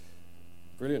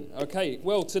Brilliant. Okay,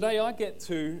 well, today I get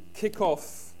to kick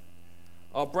off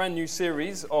our brand new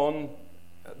series on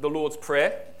the Lord's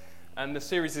Prayer, and the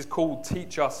series is called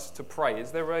Teach Us to Pray.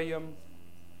 Is there a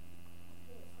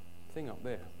thing up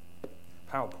there?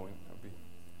 PowerPoint, that would be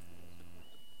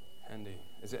handy.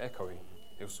 Is it echoey?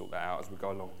 He'll sort that out as we go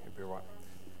along. It'll be all right.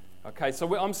 Okay,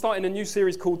 so I'm starting a new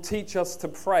series called Teach Us to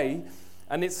Pray,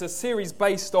 and it's a series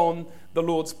based on the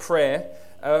Lord's Prayer.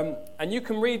 And you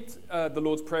can read the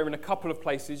Lord's Prayer in a couple of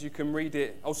places. You can read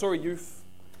it... Oh, sorry, youth.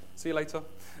 See you later.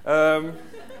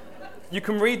 You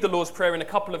can read the Lord's Prayer in a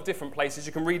couple of different places.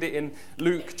 You can read it in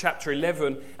Luke chapter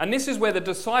 11. And this is where the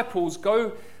disciples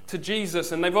go to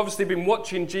Jesus, and they've obviously been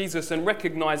watching Jesus and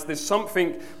recognize there's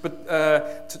something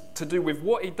to do with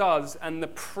what he does and the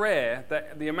prayer,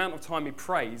 that the amount of time he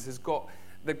prays,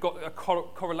 they've got a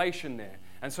correlation there.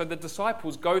 And so the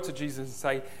disciples go to Jesus and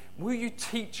say, will you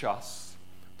teach us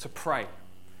to pray?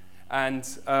 And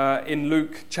in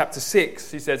Luke chapter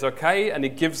 6, he says, okay, and he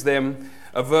gives them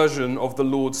a version of the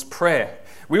Lord's Prayer.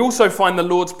 We also find the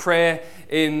Lord's Prayer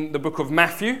in the book of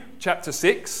Matthew, chapter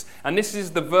 6, and this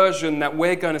is the version that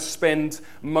we're going to spend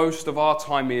most of our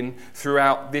time in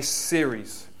throughout this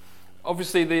series.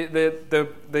 Obviously, the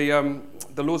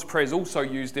Lord's Prayer is also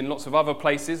used in lots of other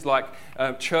places, like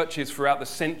churches throughout the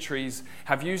centuries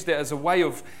have used it as a way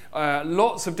of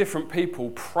lots of different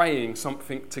people praying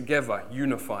something together,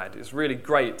 unified. It's really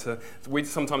great.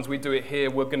 Sometimes we do it here.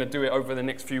 We're going to do it over the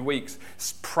next few weeks,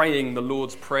 praying the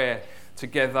Lord's Prayer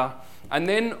together. And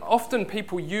then often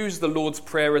people use the Lord's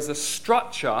Prayer as a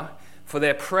structure for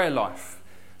their prayer life.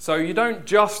 So you don't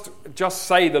just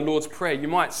say the Lord's Prayer. You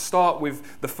might start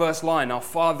with the first line, Our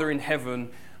Father in heaven,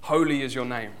 holy is your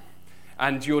name.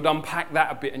 And you'd unpack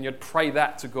that a bit and you'd pray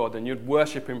that to God and you'd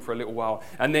worship him for a little while.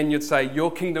 And then you'd say,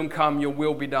 your kingdom come, your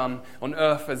will be done on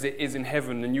earth as it is in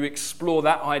heaven. And you explore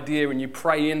that idea and you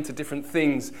pray into different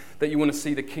things that you want to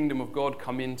see the kingdom of God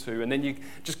come into. And then you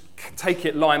just take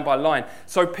it line by line.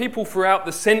 So people throughout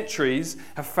the centuries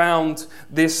have found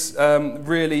this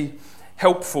really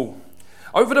helpful.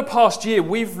 Over the past year,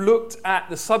 we've looked at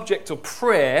the subject of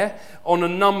prayer on a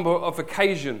number of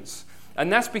occasions.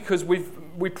 And that's because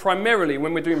we primarily,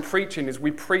 when we're doing preaching, is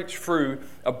we preach through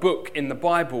a book in the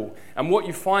Bible. And what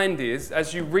you find is,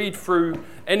 as you read through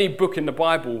any book in the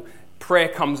Bible, prayer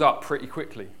comes up pretty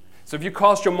quickly. So if you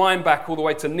cast your mind back all the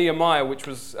way to Nehemiah, which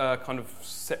was kind of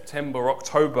September,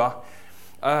 October,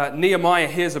 Nehemiah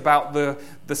hears about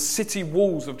the city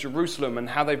walls of Jerusalem and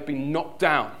how they've been knocked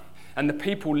down. And the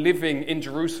people living in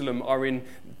Jerusalem are in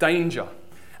danger.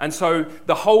 And so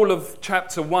the whole of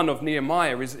chapter 1 of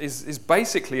Nehemiah is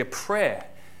basically a prayer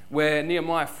where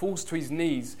Nehemiah falls to his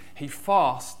knees, he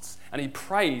fasts, and he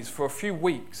prays for a few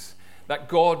weeks that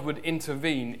God would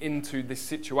intervene into this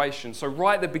situation. So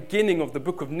right at the beginning of the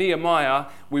book of Nehemiah,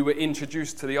 we were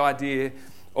introduced to the idea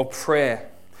of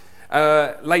prayer.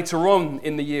 Later on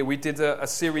in the year, we did a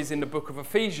series in the book of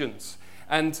Ephesians.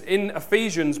 And in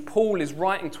Ephesians, Paul is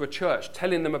writing to a church,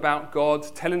 telling them about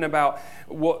God, telling them about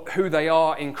who they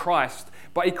are in Christ.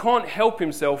 But he can't help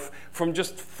himself from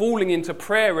just falling into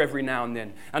prayer every now and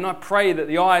then. And I pray that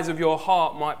the eyes of your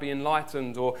heart might be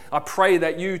enlightened, or I pray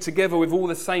that you, together with all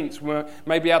the saints,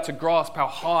 may be able to grasp how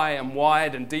high and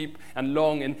wide and deep and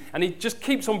long. And he just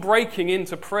keeps on breaking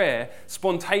into prayer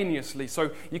spontaneously.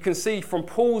 So you can see from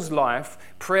Paul's life,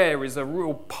 prayer is a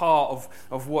real part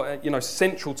of what,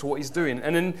 central to what he's doing.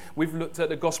 And then we've looked at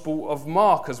the Gospel of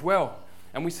Mark as well.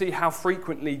 And we see how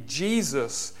frequently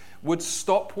Jesus would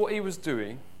stop what he was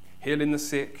doing, healing the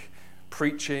sick,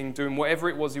 preaching, doing whatever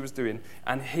it was he was doing,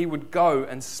 and he would go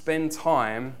and spend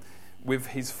time with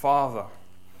his Father.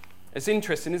 It's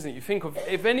interesting, isn't it? You think of,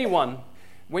 if anyone,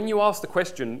 when you ask the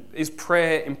question, is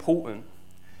prayer important?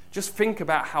 Just think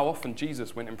about how often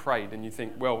Jesus went and prayed, and you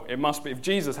think, well, it must be, if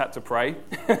Jesus had to pray,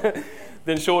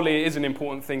 then surely it is an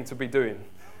important thing to be doing.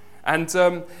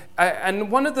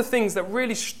 And one of the things that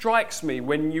really strikes me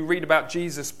when you read about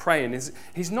Jesus praying is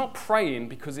he's not praying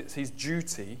because it's his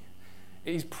duty.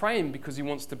 He's praying because he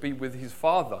wants to be with his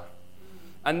Father.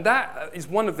 And that is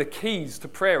one of the keys to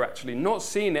prayer, actually. Not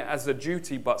seeing it as a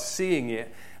duty, but seeing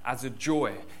it as a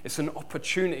joy. It's an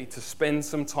opportunity to spend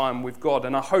some time with God.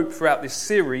 And I hope throughout this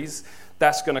series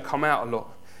that's going to come out a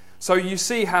lot. So you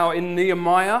see how in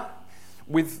Nehemiah,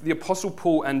 with the Apostle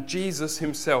Paul and Jesus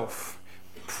himself,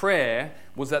 prayer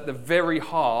was at the very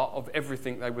heart of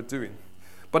everything they were doing.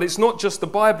 But it's not just the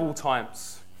Bible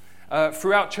times.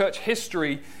 Throughout church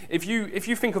history, if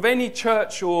you think of any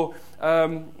church or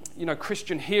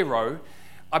Christian hero,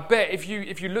 I bet if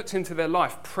you looked into their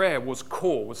life, prayer was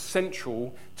core, was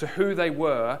central to who they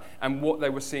were and what they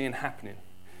were seeing happening.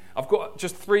 I've got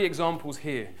just 3 examples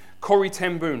here. Corrie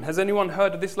ten Boom. Has anyone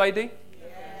heard of this lady?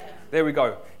 There we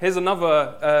go. Here's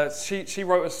another, she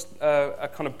wrote a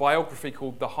kind of biography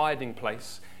called The Hiding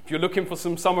Place. If you're looking for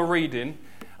some summer reading,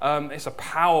 it's a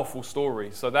powerful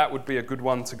story, so that would be a good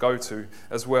one to go to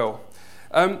as well.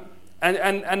 And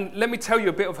let me tell you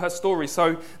a bit of her story.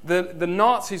 So the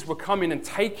Nazis were coming and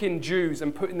taking Jews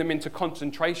and putting them into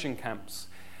concentration camps.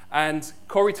 And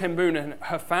Corrie ten Boom and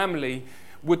her family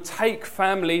would take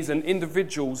families and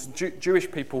individuals, Jewish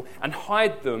people, and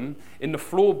hide them in the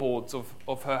floorboards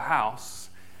of her house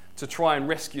to try and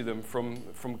rescue them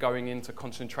from going into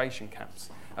concentration camps.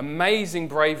 Amazing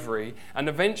bravery, and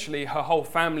eventually her whole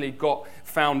family got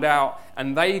found out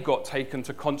and they got taken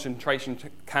to concentration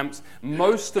camps.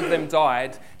 Most of them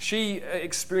died. She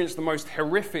experienced the most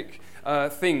horrific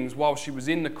things while she was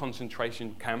in the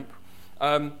concentration camp,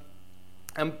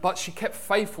 but she kept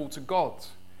faithful to God.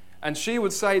 And she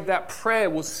would say that prayer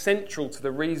was central to the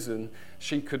reason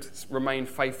she could remain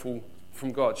faithful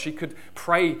from God. She could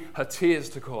pray her tears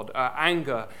to God, her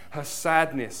anger, her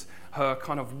sadness, her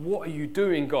kind of, what are you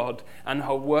doing, God? And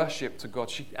her worship to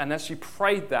God. And as she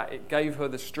prayed that, it gave her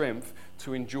the strength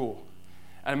to endure.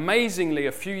 And amazingly,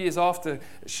 a few years after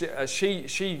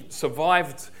she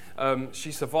survived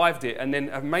it. And then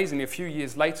amazingly, a few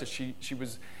years later, she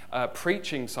was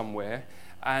preaching somewhere.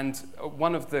 And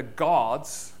one of the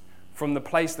guards from the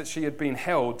place that she had been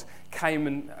held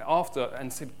came after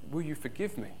and said, will you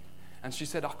forgive me? And she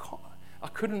said, I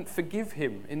couldn't forgive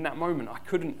him in that moment. I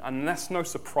couldn't, and that's no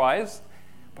surprise.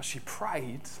 But she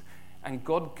prayed, and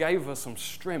God gave her some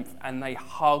strength, and they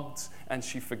hugged, and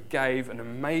she forgave. An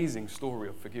amazing story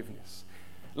of forgiveness.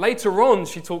 Later on,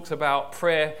 she talks about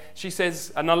prayer. She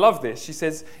says, and I love this, she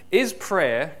says, is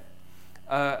prayer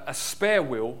a spare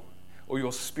wheel or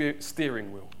your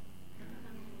steering wheel?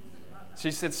 She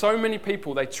said so many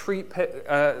people, they treat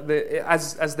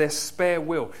as their spare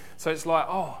wheel. So it's like,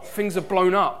 oh, things have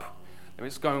blown up.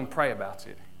 Let's go and pray about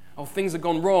it. Oh, things have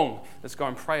gone wrong. Let's go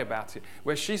and pray about it.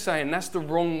 Where she's saying that's the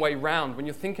wrong way round. When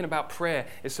you're thinking about prayer,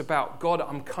 it's about, God,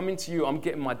 I'm coming to you. I'm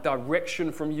getting my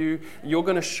direction from you. You're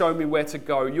going to show me where to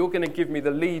go. You're going to give me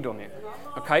the lead on it.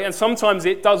 Okay? And sometimes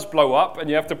it does blow up and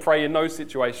you have to pray in those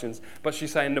situations. But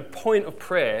she's saying the point of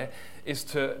prayer is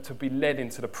to be led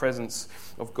into the presence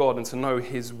of God and to know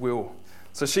his will.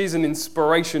 So she's an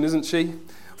inspiration, isn't she?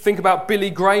 Think about Billy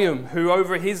Graham, who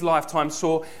over his lifetime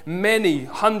saw many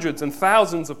hundreds and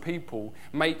thousands of people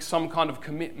make some kind of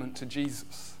commitment to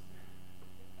Jesus.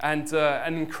 And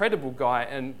an incredible guy,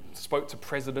 and spoke to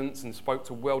presidents and spoke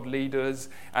to world leaders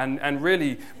and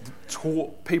really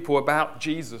taught people about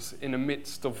Jesus in the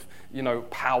midst of,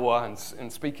 power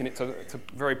and speaking it to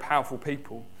very powerful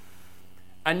people.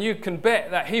 And you can bet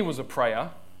that he was a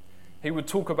prayer. He would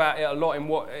talk about it a lot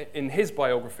in his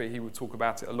biography. He would talk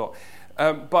about it a lot.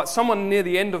 But someone near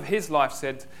the end of his life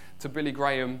said to Billy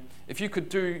Graham, if you could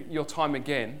do your time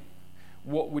again,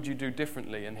 what would you do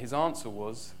differently? And his answer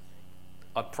was,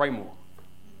 I'd pray more.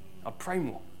 I'd pray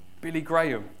more. Billy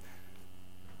Graham.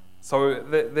 So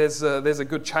there's a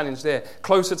good challenge there.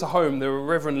 Closer to home, there were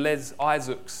Reverend Les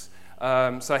Isaacs.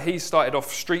 So he started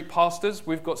off street pastors.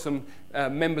 We've got some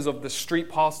members of the street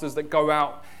pastors that go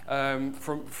out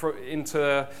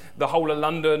into the whole of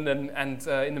London and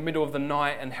in the middle of the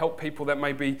night and help people that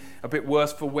may be a bit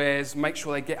worse for wears, make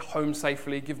sure they get home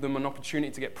safely, give them an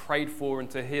opportunity to get prayed for and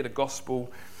to hear the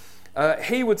gospel.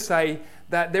 He would say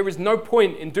that there is no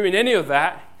point in doing any of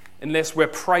that unless we're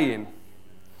praying.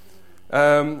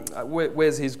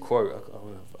 Where's his quote?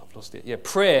 I've lost it. Yeah,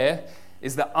 prayer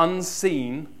is the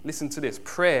unseen, listen to this,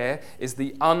 prayer is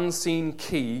the unseen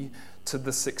key to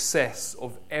the success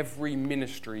of every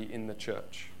ministry in the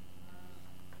church.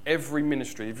 Every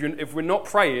ministry. If we're not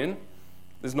praying,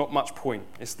 there's not much point.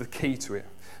 It's the key to it.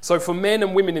 So for men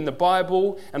and women in the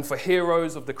Bible and for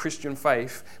heroes of the Christian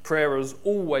faith, prayer has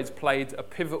always played a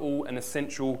pivotal and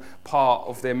essential part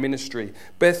of their ministry.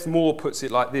 Beth Moore puts it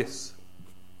like this.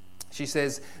 She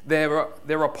says, there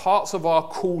are parts of our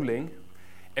calling.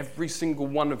 Every single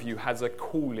one of you has a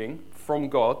calling from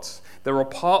God. There are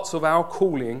parts of our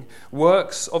calling,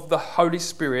 works of the Holy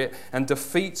Spirit and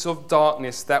defeats of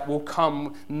darkness that will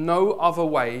come no other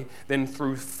way than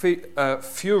through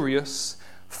furious,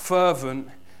 fervent,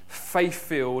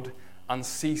 faith-filled,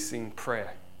 unceasing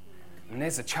prayer. And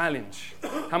there's a challenge.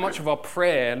 How much of our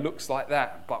prayer looks like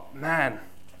that? But man,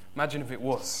 imagine if it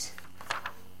was.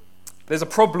 There's a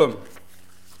problem.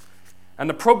 And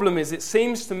the problem is, it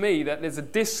seems to me that there's a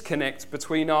disconnect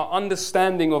between our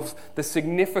understanding of the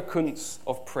significance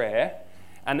of prayer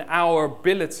and our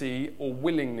ability or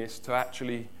willingness to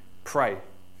actually pray.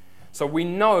 So we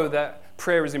know that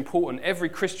prayer is important, every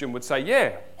Christian would say,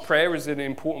 yeah, prayer is an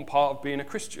important part of being a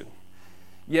Christian.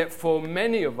 Yet for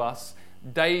many of us,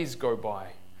 days go by,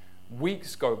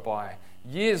 weeks go by,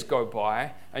 years go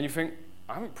by, and you think,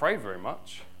 I haven't prayed very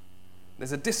much.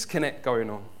 There's a disconnect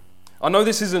going on. I know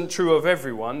this isn't true of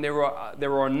everyone. There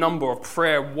are a number of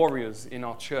prayer warriors in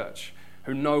our church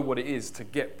who know what it is to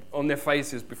get on their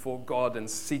faces before God and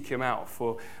seek him out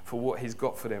for what he's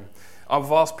got for them. I've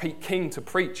asked Pete King to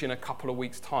preach in a couple of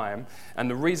weeks' time, and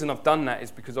the reason I've done that is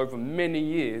because over many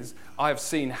years I have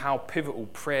seen how pivotal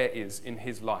prayer is in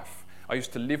his life. I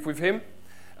used to live with him,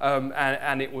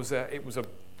 and it was a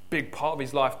big part of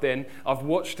his life then. I've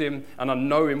watched him and I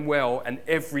know him well, and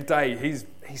every day he's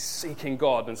seeking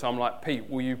God. And so I'm like, Pete,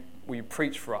 will you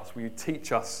preach for us? Will you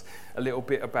teach us a little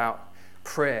bit about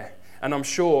prayer? And I'm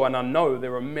sure and I know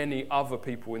there are many other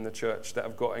people in the church that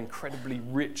have got incredibly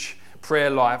rich prayer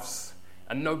lives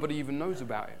and nobody even knows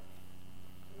about it.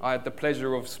 I had the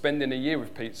pleasure of spending a year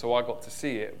with Pete, so I got to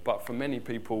see it. But for many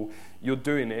people, you're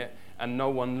doing it and no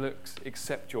one looks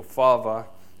except your Father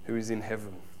who is in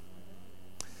heaven.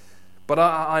 But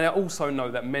I also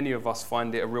know that many of us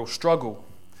find it a real struggle.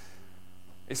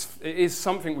 It is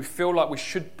something we feel like we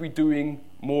should be doing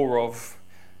more of,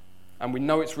 and we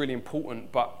know it's really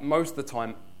important, but most of the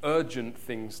time, urgent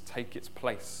things take its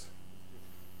place.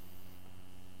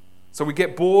 So we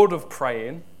get bored of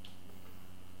praying,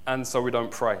 and so we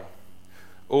don't pray.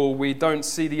 Or we don't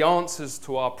see the answers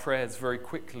to our prayers very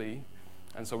quickly,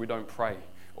 and so we don't pray.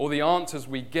 Or the answers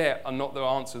we get are not the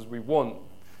answers we want,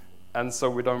 and so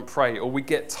we don't pray. Or we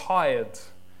get tired,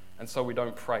 and so we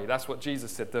don't pray. That's what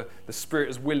Jesus said. The spirit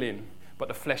is willing, but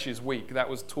the flesh is weak. That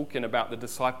was talking about the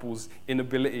disciples'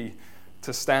 inability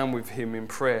to stand with him in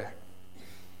prayer.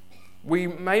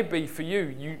 Maybe for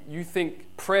you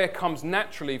think prayer comes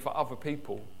naturally for other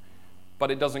people, but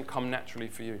it doesn't come naturally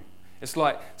for you. It's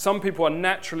like some people are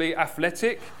naturally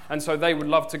athletic, and so they would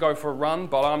love to go for a run,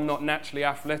 but I'm not naturally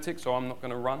athletic, so I'm not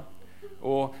going to run.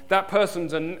 Or that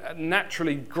person's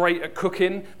naturally great at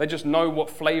cooking. They just know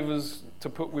what flavors to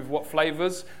put with what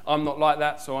flavors. I'm not like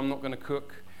that, so I'm not going to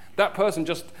cook. That person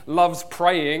just loves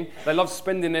praying. They love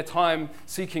spending their time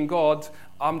seeking God.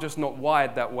 I'm just not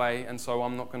wired that way, and so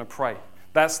I'm not going to pray.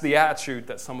 That's the attitude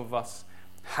that some of us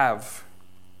have.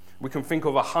 We can think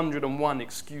of 101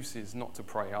 excuses not to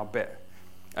pray, I bet.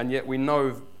 And yet we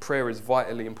know prayer is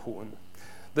vitally important.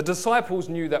 The disciples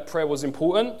knew that prayer was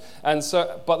important,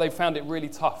 but they found it really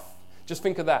tough. Just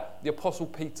think of that. The Apostle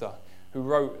Peter, who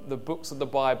wrote the books of the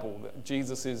Bible,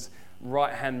 Jesus'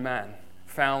 right-hand man,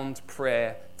 found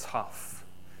prayer tough.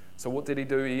 So what did he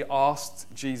do? He asked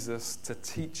Jesus to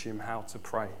teach him how to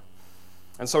pray.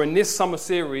 And so in this summer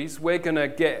series, we're going to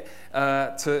get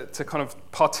to kind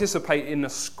of participate in the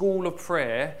school of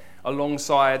prayer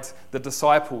alongside the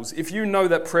disciples. If you know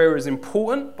that prayer is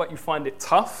important, but you find it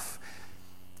tough,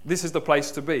 this is the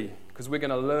place to be, because we're going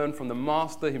to learn from the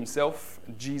Master himself,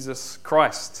 Jesus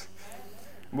Christ.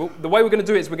 Well, the way we're going to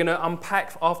do it is we're going to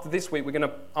unpack, after this week, we're going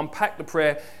to unpack the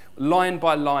prayer line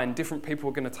by line. Different people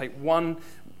are going to take one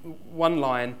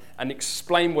line and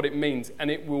explain what it means, and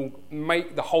it will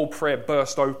make the whole prayer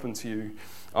burst open to you,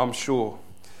 I'm sure.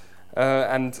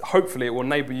 And hopefully it will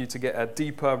enable you to get a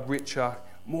deeper, richer,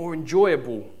 more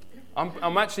enjoyable.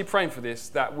 I'm actually praying for this,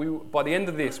 that by the end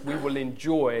of this, we will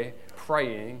enjoy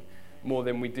praying more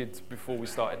than we did before we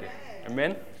started it.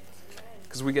 Amen?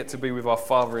 Because we get to be with our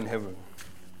Father in heaven.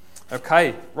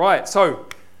 Okay, right, so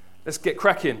let's get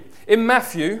cracking. In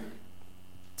Matthew,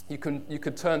 you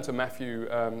could turn to Matthew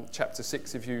chapter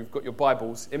 6 if you've got your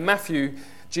Bibles. In Matthew,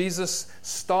 Jesus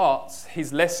starts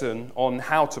his lesson on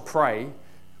how to pray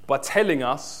by telling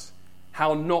us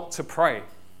how not to pray.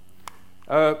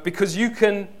 Because you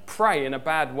can pray in a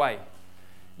bad way.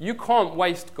 You can't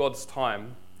waste God's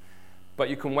time, but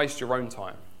you can waste your own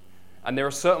time. And there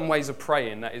are certain ways of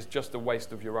praying that is just a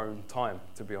waste of your own time,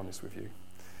 to be honest with you.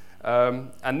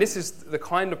 And this is the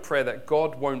kind of prayer that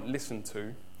God won't listen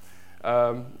to.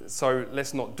 So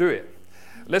let's not do it.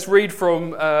 Let's read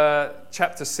from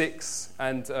chapter 6,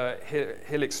 and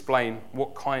he'll explain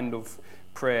what kind of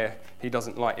prayer he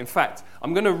doesn't like. In fact,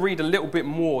 I'm going to read a little bit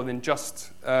more than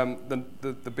just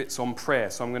the bits on prayer.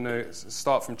 So I'm going to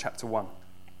start from chapter 1.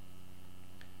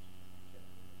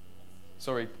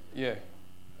 Sorry, yeah.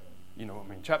 You know what I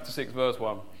mean. Chapter 6, verse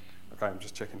 1. Okay, I'm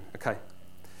just checking. Okay.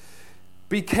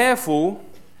 Be careful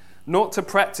not to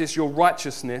practice your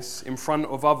righteousness in front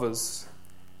of others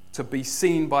to be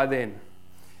seen by them.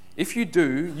 If you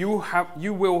do,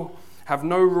 you will have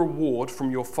no reward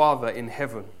from your Father in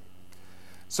heaven.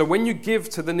 So when you give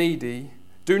to the needy,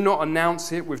 do not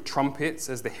announce it with trumpets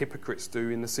as the hypocrites do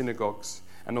in the synagogues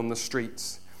and on the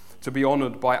streets, to be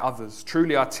honored by others.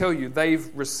 Truly, I tell you, they've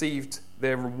received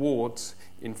their rewards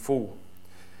in full.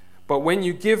 But when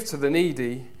you give to the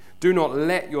needy, do not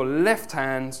let your left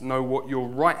hand know what your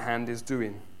right hand is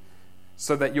doing,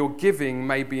 so that your giving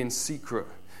may be in secret.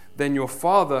 Then your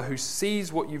Father who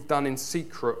sees what you've done in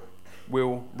secret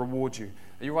will reward you.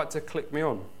 Are you right to click me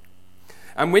on?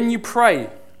 And when you pray,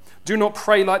 do not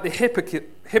pray like the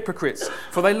hypocrites,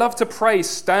 for they love to pray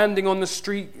standing on the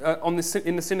street, in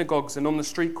the synagogues and on the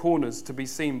street corners to be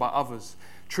seen by others.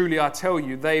 Truly, I tell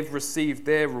you, they've received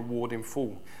their reward in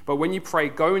full. But when you pray,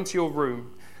 go into your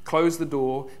room, close the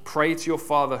door, pray to your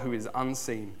Father who is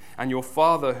unseen, and your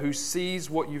Father who sees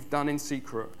what you've done in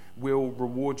secret will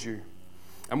reward you.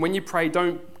 And when you pray,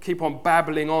 don't keep on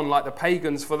babbling on like the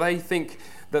pagans, for they think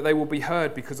that they will be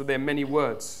heard because of their many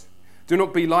words. Do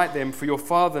not be like them, for your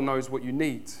Father knows what you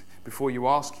need before you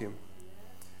ask him.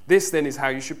 This then is how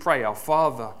you should pray. Our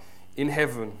Father in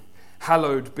heaven,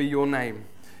 hallowed be your name.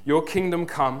 Your kingdom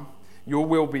come, your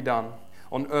will be done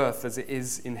on earth as it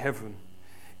is in heaven.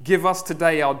 Give us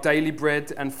today our daily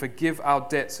bread, and forgive our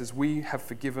debts as we have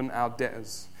forgiven our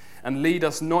debtors. And lead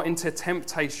us not into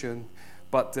temptation,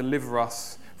 but deliver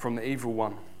us from the evil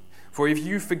one. For if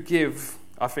you forgive,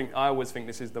 I always think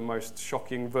this is the most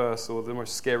shocking verse or the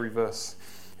most scary verse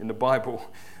in the Bible.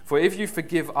 For if you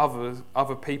forgive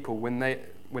other people when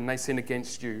they sin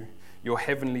against you, your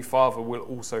heavenly Father will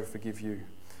also forgive you.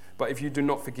 But if you do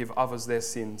not forgive others their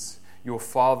sins, your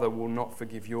Father will not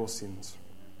forgive your sins.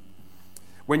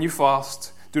 When you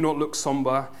fast, do not look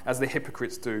somber as the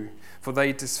hypocrites do, for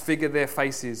they disfigure their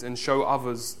faces and show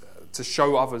others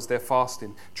their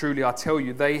fasting. Truly, I tell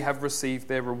you, they have received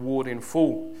their reward in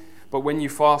full. But when you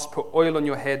fast, put oil on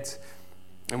your head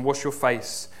and wash your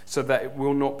face, so that it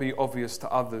will not be obvious to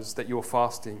others that you're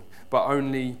fasting, but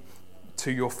only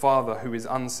to your Father who is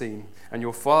unseen. And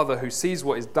your Father who sees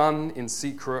what is done in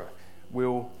secret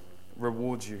will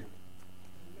reward you.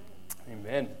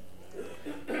 Amen.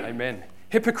 Amen.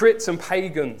 Hypocrites and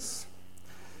pagans.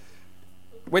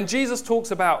 When Jesus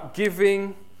talks about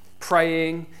giving,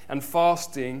 praying, and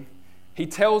fasting, he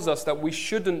tells us that we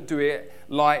shouldn't do it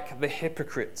like the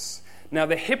hypocrites. Now,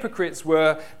 the hypocrites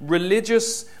were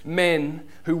religious men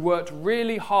who worked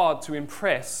really hard to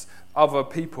impress other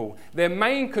people. Their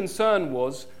main concern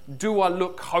was, do I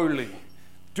look holy?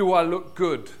 Do I look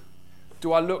good?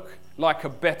 Do I look like a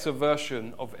better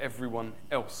version of everyone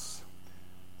else?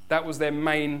 That was their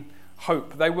main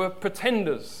hope. They were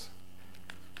pretenders.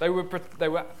 They were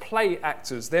play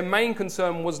actors. Their main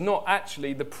concern was not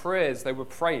actually the prayers they were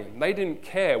praying. They didn't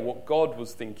care what God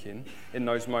was thinking in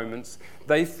those moments.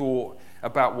 They thought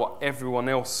about what everyone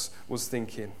else was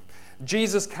thinking.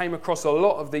 Jesus came across a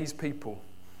lot of these people,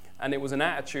 and it was an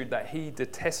attitude that he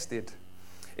detested.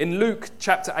 In Luke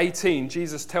chapter 18,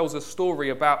 Jesus tells a story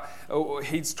about,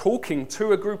 he's talking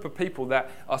to a group of people that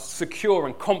are secure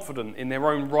and confident in their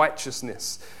own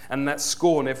righteousness and that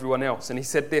scorn everyone else. And he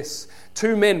said this: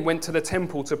 2 men went to the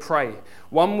temple to pray.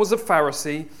 One was a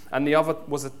Pharisee and the other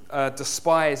was a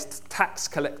despised tax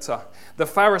collector. The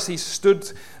Pharisee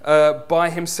stood by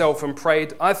himself and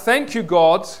prayed, I thank you,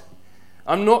 God,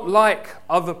 I'm not like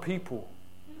other people.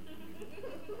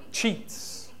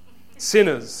 Cheats,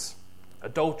 sinners,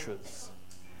 adulterers.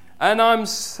 And I'm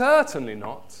certainly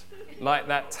not like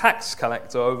that tax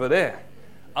collector over there.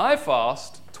 I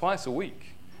fast twice a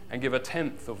week and give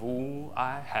 1/10 of all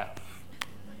I have.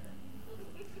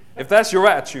 If that's your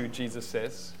attitude, Jesus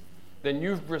says, then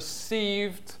you've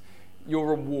received your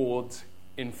reward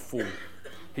in full.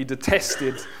 He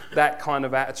detested that kind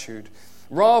of attitude.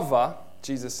 Rather,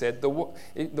 Jesus said, the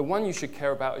one you should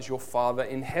care about is your Father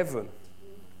in heaven.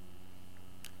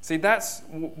 See, that's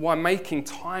why making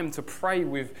time to pray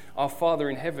with our Father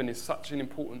in heaven is such an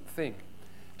important thing.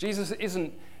 Jesus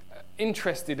isn't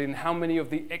interested in how many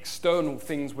of the external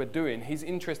things we're doing. He's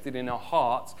interested in our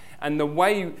hearts. And the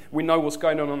way we know what's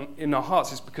going on in our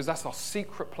hearts is because that's our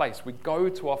secret place. We go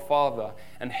to our Father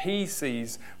and he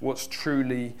sees what's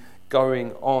truly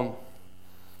going on.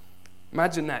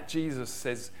 Imagine that. Jesus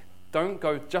says, don't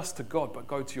go just to God, but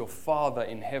go to your Father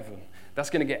in heaven. That's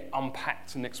going to get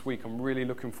unpacked next week. I'm really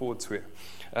looking forward to it.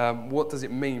 What does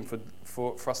it mean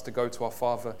for us to go to our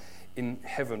Father in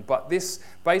heaven? But this,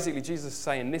 basically, Jesus is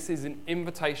saying this is an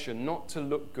invitation not to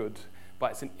look good,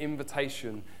 but it's an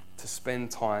invitation to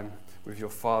spend time with your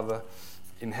Father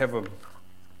in heaven.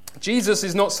 Jesus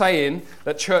is not saying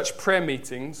that church prayer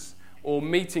meetings or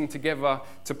meeting together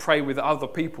to pray with other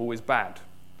people is bad.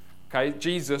 Okay,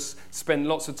 Jesus spent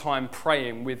lots of time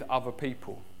praying with other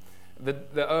people.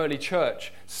 The early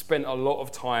church spent a lot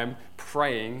of time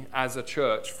praying as a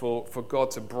church for God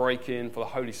to break in, for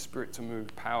the Holy Spirit to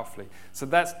move powerfully. So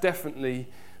that's definitely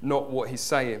not what he's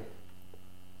saying.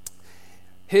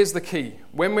 Here's the key.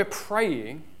 When we're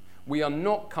praying, we are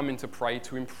not coming to pray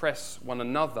to impress one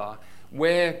another.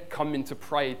 We're coming to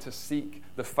pray to seek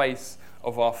the face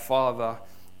of our Father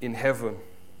in heaven.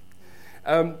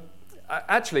 I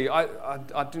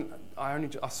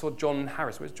saw John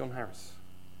Harris. Where's John Harris?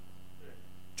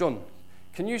 John,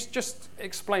 can you just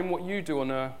explain what you do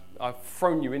on I've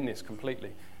thrown you in this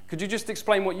completely. Could you just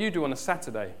explain what you do on a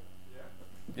Saturday?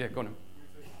 Yeah, go on.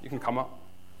 You can come up.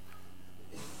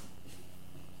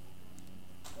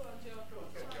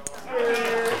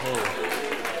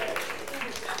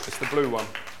 It's the blue one.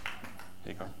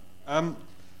 Here you go.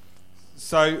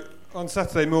 So on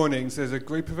Saturday mornings, there's a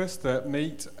group of us that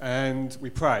meet and we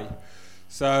pray.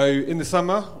 So in the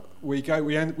summer, we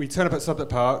turn up at Southwark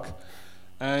Park,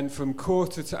 and from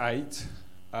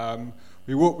 7:45,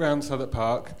 we walk around Southwark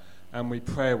Park and we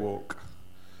prayer walk.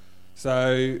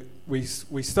 So we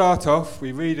start off,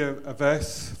 we read a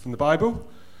verse from the Bible,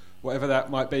 whatever that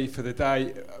might be for the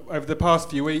day. Over the past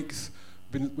few weeks,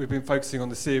 we've been focusing on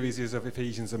the series of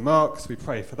Ephesians and Mark, so we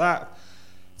pray for that.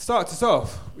 It starts us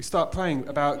off. We start praying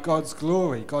about God's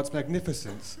glory, God's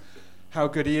magnificence, how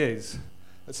good he is.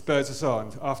 That spurs us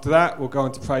on. After that, we'll go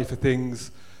on to pray for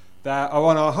things that are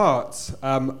on our hearts.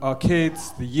 Our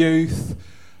kids, the youth.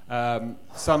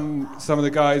 Some of the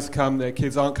guys come. Their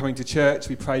kids aren't coming to church.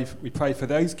 We pray for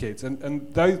those kids,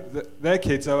 and their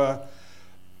kids are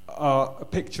a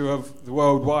picture of the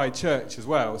worldwide church as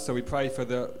well. So we pray for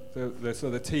the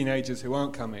sort of teenagers who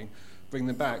aren't coming, bring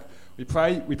them back. We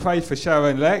pray for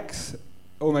Sharon and Lex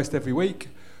almost every week.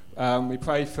 We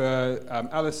pray for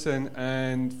Alison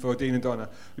and for Dean and Donna.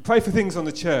 We pray for things on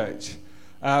the church,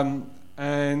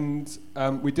 and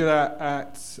we do that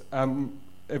at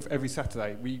every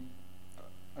Saturday.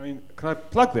 Can I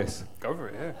plug this? Go for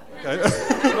it, yeah. Okay.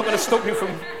 I'm not going to stop you from.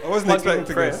 I wasn't expecting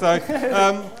to go. So,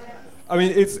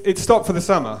 it's stopped for the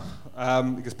summer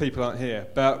because people aren't here.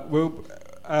 But we'll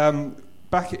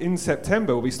back in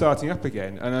September we'll be starting up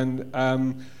again, and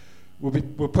then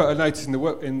we'll put a notice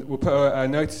we'll put a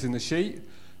notice in the sheet.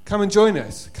 Come and join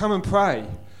us. Come and pray.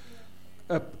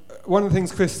 One of the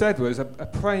things Chris said was a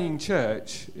praying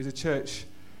church is a church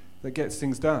that gets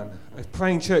things done. A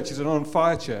praying church is an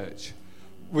on-fire church.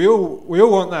 We all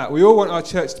want that. We all want our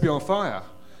church to be on fire.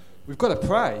 We've got to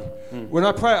pray. When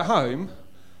I pray at home,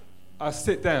 I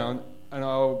sit down and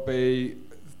I'll be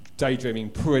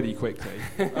daydreaming pretty quickly.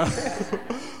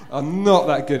 I'm not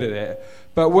that good at it.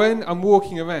 But when I'm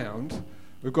walking around,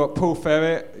 we've got Paul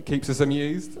Ferret, keeps us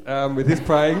amused with his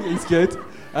praying. He's good.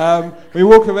 We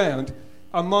walk around,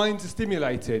 our minds are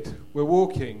stimulated. We're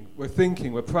walking, we're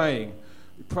thinking, we're praying.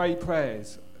 We pray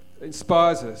prayers. It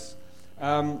inspires us.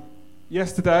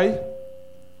 Yesterday,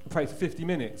 I prayed for 50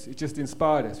 minutes. It just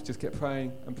inspired us. We just kept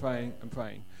praying and praying and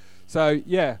praying. So,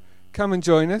 yeah, come and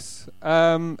join us.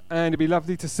 And it'd be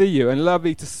lovely to see you and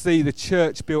lovely to see the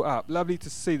church built up. Lovely to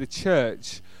see the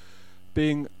church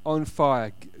being on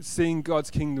fire, seeing God's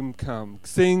kingdom come,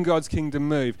 seeing God's kingdom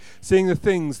move, seeing the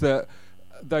things that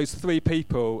those three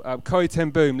people, Corrie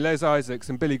ten Boom, Les Isaacs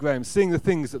and Billy Graham, seeing the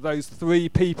things that those three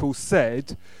people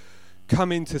said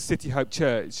come into City Hope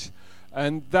Church.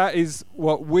 And that is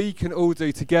what we can all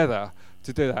do together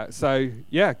to do that. So,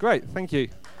 yeah, great. Thank you.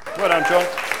 Well done, John.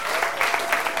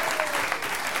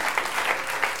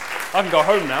 I can go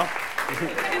home now.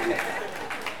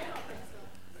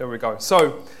 There we go.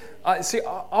 So,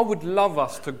 I would love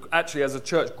us to actually, as a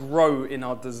church, grow in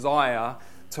our desire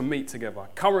to meet together.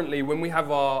 Currently, when we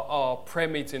have our prayer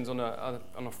meetings on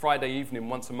a Friday evening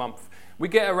once a month, we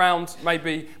get around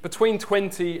maybe between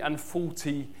 20 and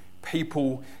 40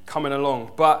 people coming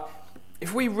along. But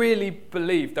if we really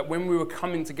believed that when we were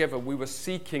coming together, we were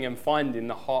seeking and finding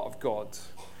the heart of God,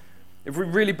 if we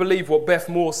really believe what Beth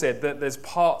Moore said, that there's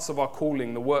parts of our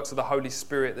calling, the works of the Holy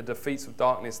Spirit, the defeats of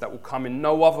darkness, that will come in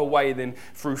no other way than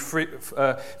through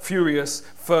furious,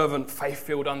 fervent,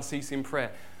 faith-filled, unceasing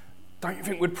prayer, don't you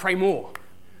think we'd pray more?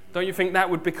 Don't you think that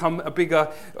would become a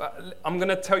bigger... I'm going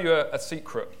to tell you a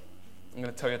secret. I'm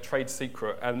going to tell you a trade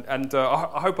secret, and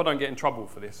I hope I don't get in trouble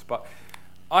for this, but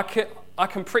I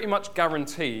can pretty much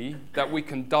guarantee that we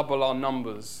can double our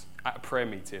numbers at a prayer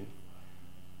meeting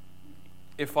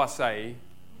if I say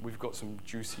we've got some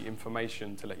juicy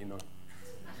information to let you know.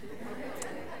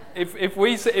 If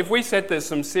we said there's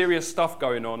some serious stuff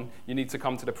going on, you need to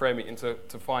come to the prayer meeting to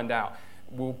find out,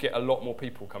 we'll get a lot more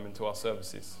people coming to our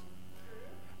services.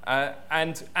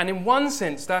 And in one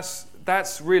sense,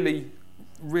 that's really,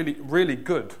 really, really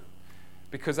good,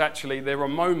 because actually there are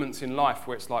moments in life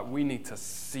where it's like we need to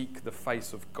seek the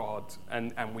face of God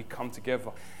and we come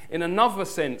together. In another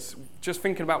sense, just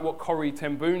thinking about what Corrie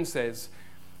ten Boom says,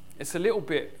 it's a little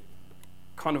bit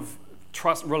kind of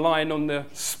relying on the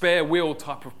spare wheel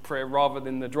type of prayer rather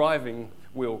than the driving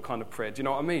wheel kind of prayer. Do you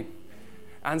know what I mean?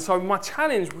 And so my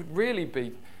challenge would really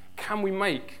be, can we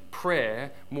make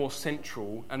prayer more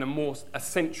central and a more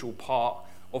essential part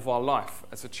of our life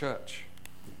as a church?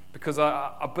 Because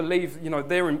I believe,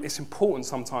 it's important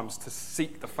sometimes to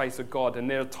seek the face of God, and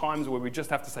there are times where we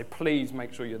just have to say, please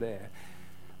make sure you're there.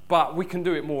 But we can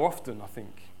do it more often, I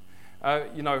think.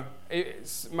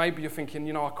 It's, maybe you're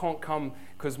thinking, I can't come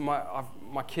because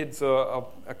my kids are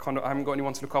kind of, I haven't got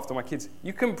anyone to look after my kids.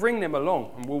 You can bring them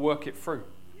along and we'll work it through.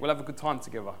 We'll have a good time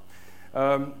together.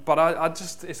 But I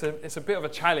just, it's a bit of a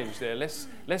challenge there.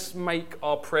 Let's make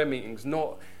our prayer meetings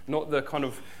not the kind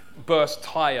of burst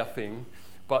tire thing,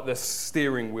 but the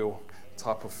steering wheel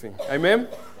type of thing. Amen?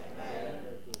 Amen.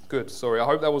 Good. Sorry, I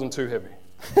hope that wasn't too heavy.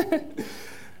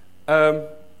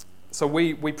 So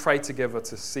we pray together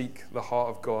to seek the heart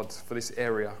of God for this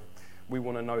area. We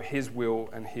want to know his will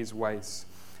and his ways.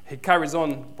 He carries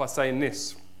on by saying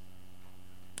this.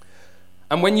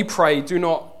 And when you pray, do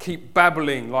not keep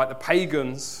babbling like the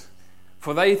pagans,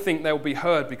 for they think they'll be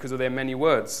heard because of their many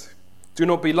words. Do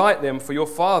not be like them, for your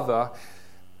Father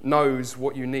knows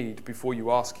what you need before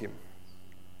you ask him.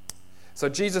 So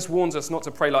Jesus warns us not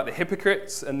to pray like the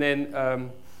hypocrites, and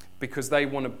then because they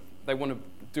want to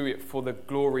do it for the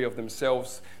glory of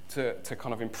themselves, to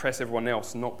kind of impress everyone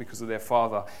else, not because of their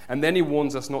Father. And then he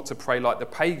warns us not to pray like the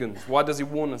pagans. Why does he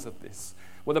warn us of this?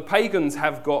 Well, the pagans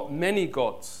have got many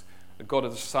gods. The God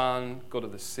of the sun, God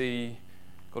of the sea,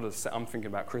 God of the... I'm thinking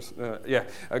about Chris.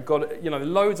 God,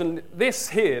 loads. And this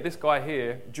guy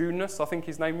here, Junus, I think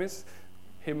his name is.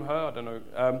 Him, her, I don't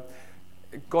know.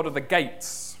 God of the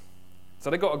gates. So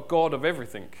they got a God of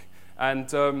everything.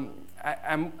 And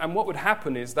what would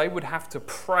happen is they would have to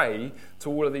pray to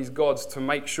all of these gods to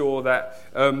make sure that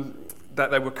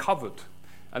they were covered.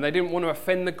 And they didn't want to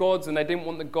offend the gods, and they didn't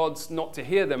want the gods not to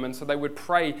hear them. And so they would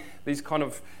pray these kind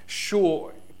of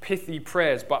short, pithy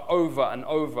prayers, but over and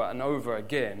over and over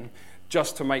again,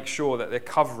 just to make sure that they're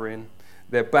covering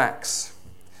their backs.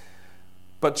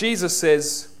 But Jesus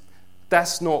says,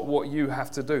 that's not what you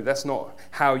have to do. That's not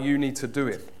how you need to do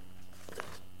it.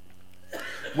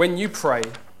 When you pray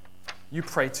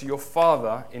to your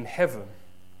Father in heaven.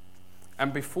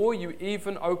 And before you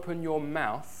even open your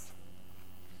mouth,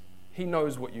 he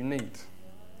knows what you need.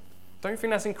 Don't you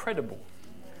think that's incredible?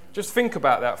 Just think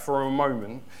about that for a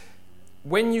moment.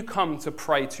 When you come to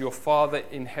pray to your Father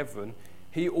in heaven,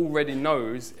 he already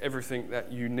knows everything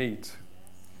that you need.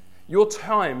 Your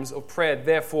times of prayer,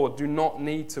 therefore, do not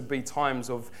need to be times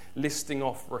of listing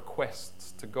off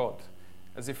requests to God,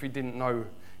 as if he didn't know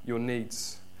your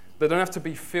needs. They don't have to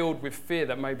be filled with fear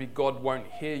that maybe God won't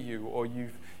hear you, or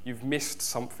you've missed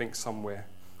something somewhere,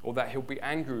 or that he'll be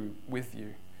angry with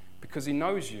you, because he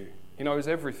knows you. He knows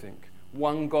everything.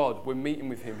 One God, we're meeting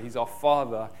with him. He's our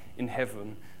Father in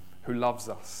heaven who loves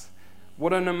us.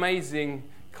 What an amazing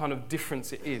kind of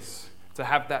difference it is to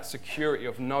have that security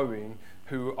of knowing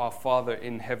who our Father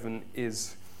in heaven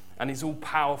is. And he's all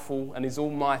powerful and he's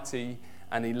almighty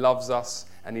and he loves us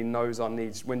and he knows our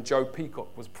needs. When Joe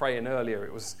Peacock was praying earlier,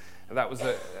 that was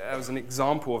an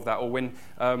example of that. Or when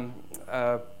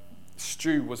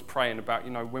Stu was praying about,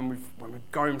 when we're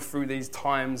going through these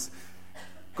times,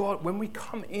 God, when we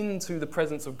come into the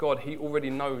presence of God, he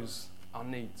already knows our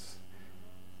needs.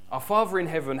 Our Father in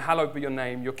heaven, hallowed be your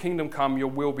name. Your kingdom come, your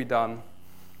will be done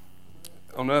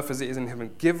on earth as it is in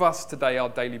heaven. Give us today our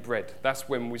daily bread. That's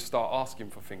when we start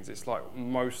asking for things. It's like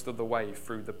most of the way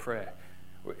through the prayer.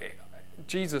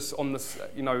 Jesus on the,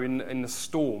 in the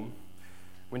storm,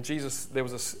 when Jesus,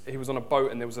 he was on a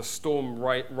boat and there was a storm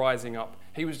rising up.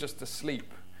 He was just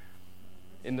asleep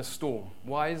in the storm.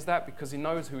 Why is that? Because he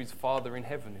knows who his Father in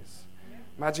heaven is.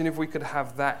 Imagine if we could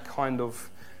have that kind of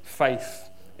faith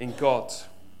in God.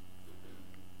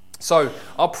 So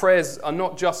our prayers are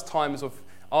not just times of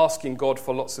asking God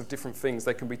for lots of different things.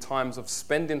 They can be times of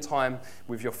spending time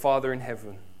with your Father in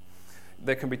heaven.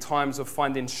 There can be times of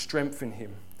finding strength in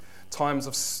him, times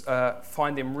of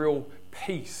finding real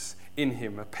peace in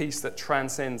him, a peace that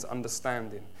transcends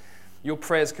understanding. Your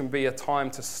prayers can be a time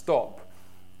to stop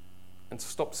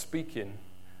speaking,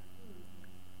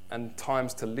 and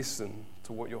times to listen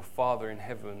to what your Father in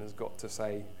heaven has got to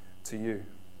say to you.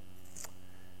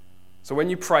 So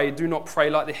when you pray, do not pray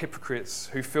like the hypocrites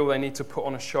who feel they need to put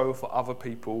on a show for other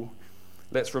people.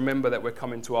 Let's remember that we're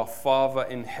coming to our Father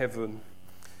in heaven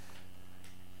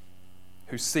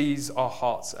who sees our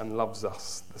hearts and loves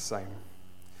us the same.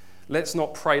 Let's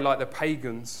not pray like the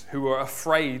pagans who are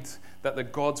afraid that the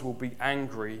gods will be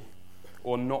angry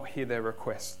or not hear their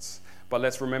requests. But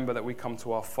let's remember that we come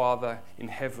to our Father in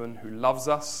heaven who loves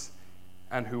us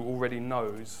and who already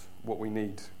knows what we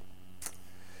need.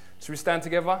 Should we stand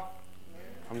together?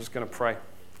 I'm just going to pray. In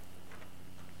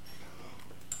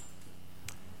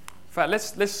fact,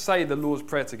 let's say the Lord's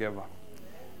Prayer together.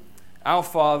 Our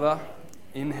Father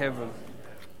in heaven,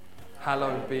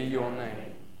 hallowed be your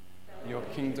name. Your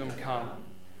kingdom come,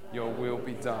 your will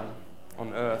be done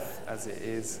on earth as it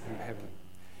is in heaven.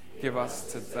 Give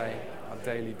us today our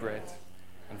daily bread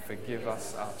and forgive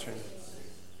us our sins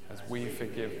as we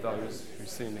forgive those who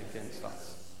sin against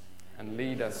us. And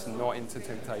lead us not into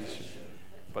temptation,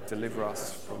 but deliver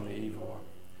us from the evil one.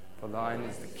 For thine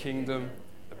is the kingdom,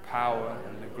 the power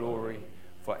and the glory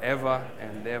forever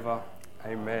and ever.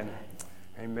 Amen.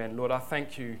 Amen. Lord, I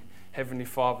thank you, Heavenly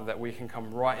Father, that we can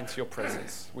come right into your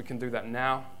presence. We can do that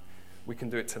now. We can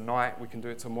do it tonight. We can do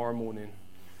it tomorrow morning.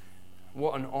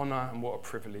 What an honor and what a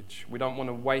privilege. We don't want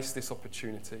to waste this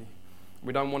opportunity.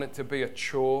 We don't want it to be a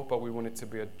chore, but we want it to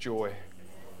be a joy.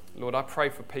 Lord, I pray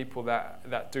for people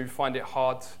that do find it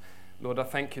hard. Lord, I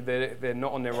thank you they're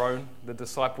not on their own. The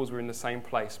disciples were in the same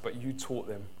place, but you taught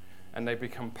them, and they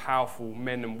become powerful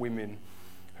men and women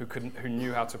who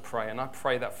knew how to pray. And I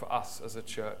pray that for us as a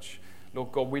church.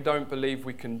 Lord God, we don't believe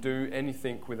we can do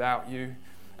anything without you,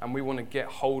 and we want to get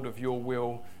hold of your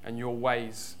will and your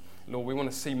ways. Lord, we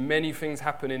want to see many things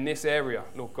happen in this area,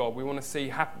 Lord God. We want to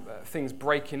see things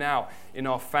breaking out in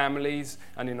our families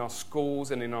and in our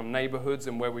schools and in our neighborhoods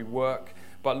and where we work.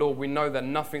 But Lord, we know that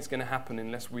nothing's going to happen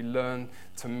unless we learn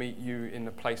to meet you in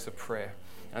the place of prayer.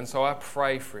 And so I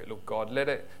pray for it, Lord God.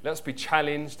 Let us be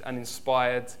challenged and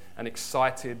inspired and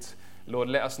excited. Lord,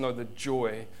 let us know the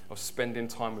joy of spending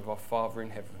time with our Father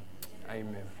in heaven.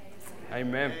 Amen.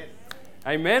 Amen.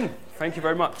 Amen. Thank you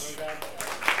very much.